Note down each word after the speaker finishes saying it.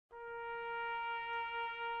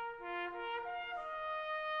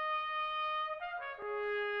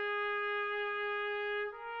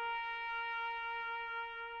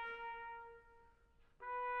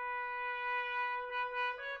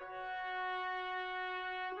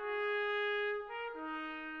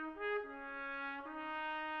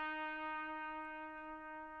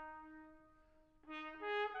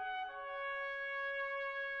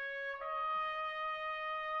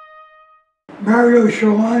Mario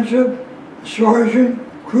Chiarolanza, Sergeant,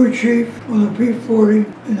 Crew Chief on the P-40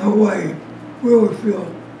 in Hawaii, Wheeler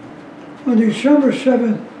Field. On December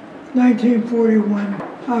 7, 1941,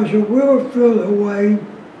 I was at Wheeler Field, Hawaii.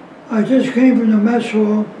 I just came from the mess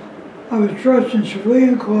hall. I was dressed in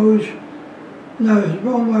civilian clothes, and I was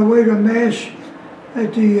on my way to Mass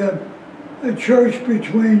at the a church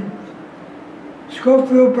between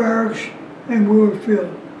Schofield Barracks and Wheeler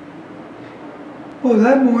Field. Well,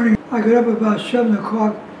 that morning, I got up about 7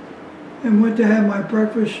 o'clock and went to have my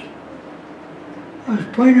breakfast. I was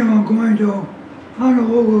planning on going to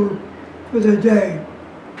Honolulu for the day.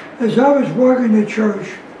 As I was walking to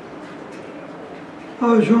church, I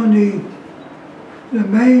was on the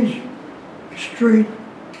main street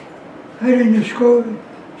heading to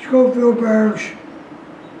Schofield Barracks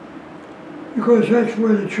because that's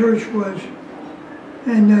where the church was.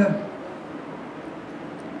 And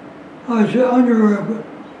I was under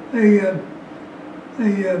a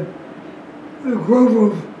grove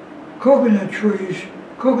of coconut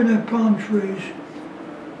palm trees,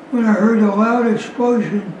 when I heard a loud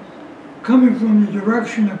explosion coming from the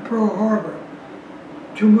direction of Pearl Harbor,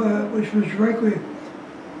 which was directly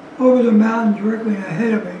over the mountain, directly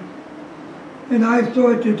ahead of me. And I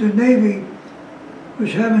thought that the Navy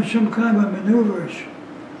was having some kind of maneuvers,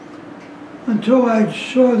 until I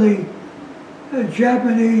saw the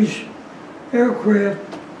Japanese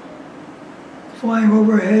aircraft flying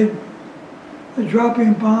overhead,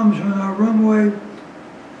 dropping bombs on our runway,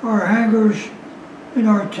 our hangars, and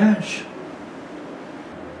our tents.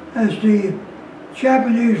 As the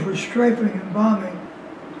Japanese were strafing and bombing,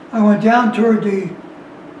 I went down toward the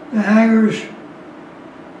hangars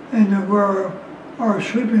and where our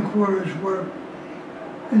sleeping quarters were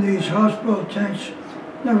in these hospital tents,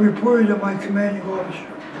 and I reported to my commanding officer.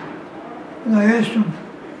 And I asked him,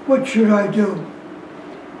 what should I do?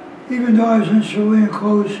 Even though I was in civilian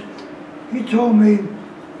clothes, he told me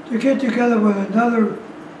to get together with another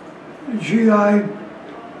GI,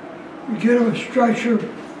 get him a stretcher,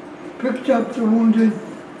 picked up the wounded,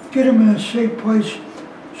 get them in a safe place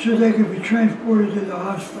so they could be transported to the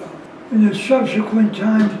hospital. In the subsequent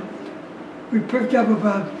time, we picked up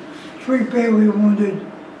about 3 badly wounded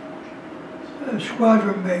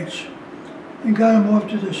squadron mates and got them off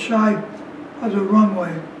to the side of the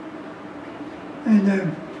runway.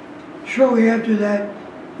 And shortly after that,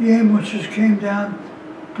 the ambulances came down,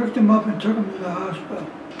 picked them up and took them to the hospital.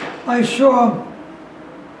 I saw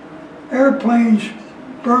airplanes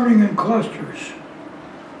burning in clusters.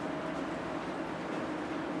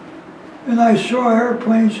 And I saw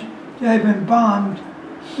airplanes that had been bombed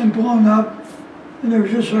and blown up, and there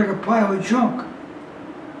was just like a pile of junk.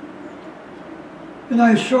 And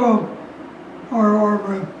I saw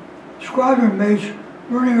our squadron mates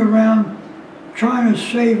running around trying to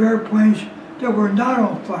save airplanes that were not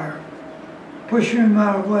on fire, pushing them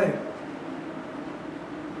out of the way.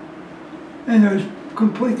 And there was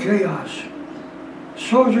complete chaos.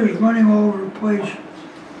 Soldiers running all over the place,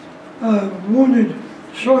 wounded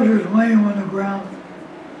soldiers laying on the ground.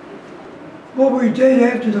 What we did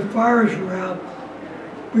after the fires were out,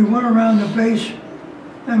 we went around the base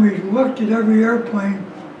and we looked at every airplane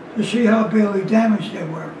to see how badly damaged they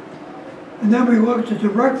were. And then we looked at the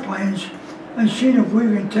wrecked planes and seen if we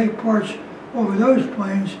can take parts over those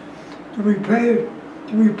planes to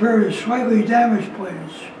repair the slightly damaged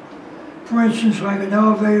planes. For instance, like an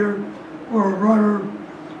elevator or a rudder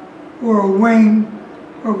or a wing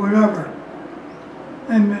or whatever.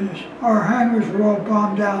 And our hangars were all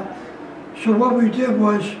bombed out. So what we did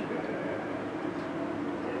was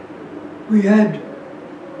we got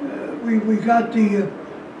the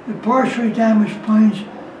partially damaged planes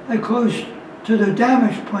that close to the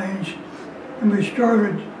damaged planes, and we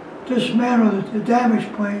started dismantling the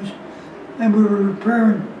damaged planes, and we were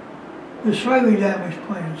repairing the slightly damaged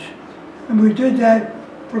planes. And we did that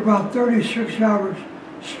for about 36 hours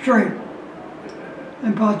straight.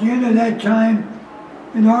 And about the end of that time,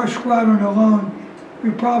 in our squadron alone, we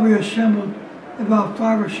probably assembled about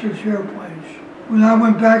 5 or 6 airplanes. When I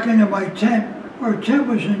went back into my tent, our tent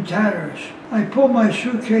was in tatters. I pulled my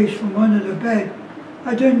suitcase from under the bed.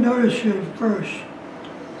 I didn't notice it at first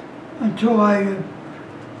until I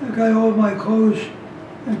got all of my clothes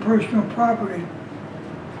and personal property.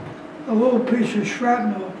 A little piece of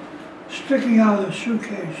shrapnel sticking out of the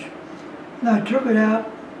suitcase. And I took it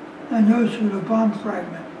out and noticed it was a bomb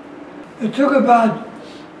fragment. It took about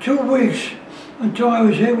 2 weeks until I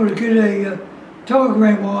was able to get a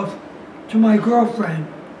telegram off to my girlfriend,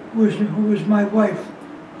 who was my wife.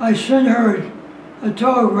 I sent her a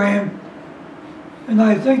telegram, and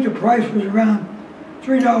I think the price was around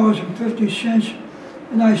 $3.50,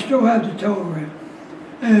 And I still have the telegram.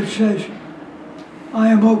 And it says, I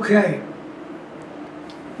am okay.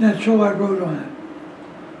 That's all I wrote on it.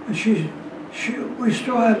 And we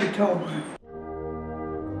still have the telegram.